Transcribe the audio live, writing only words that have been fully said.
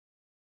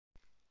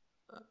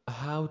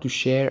how to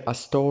share a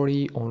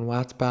story on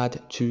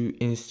Wattpad to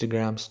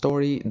Instagram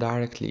story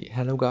directly.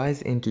 Hello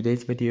guys, in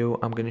today's video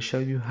I'm going to show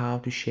you how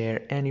to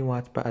share any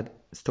Wattpad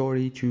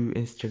story to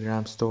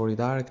Instagram story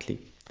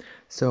directly.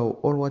 So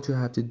all what you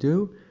have to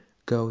do,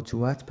 go to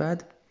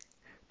Wattpad,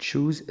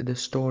 choose the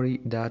story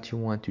that you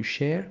want to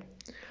share.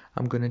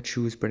 I'm going to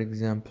choose, for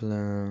example,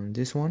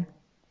 this one.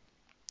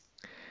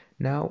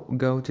 Now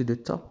go to the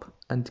top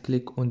and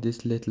click on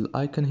this little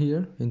icon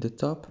here in the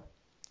top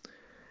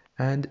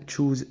and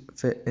choose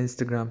the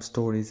Instagram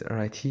stories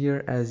right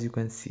here, as you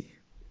can see,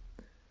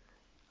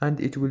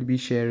 and it will be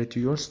shared to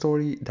your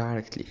story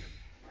directly.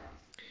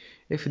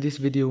 If this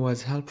video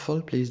was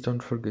helpful, please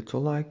don't forget to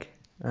like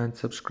and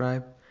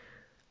subscribe,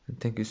 and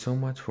thank you so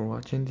much for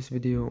watching this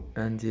video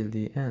until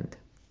the end.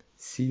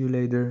 See you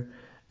later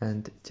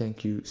and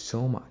thank you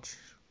so much.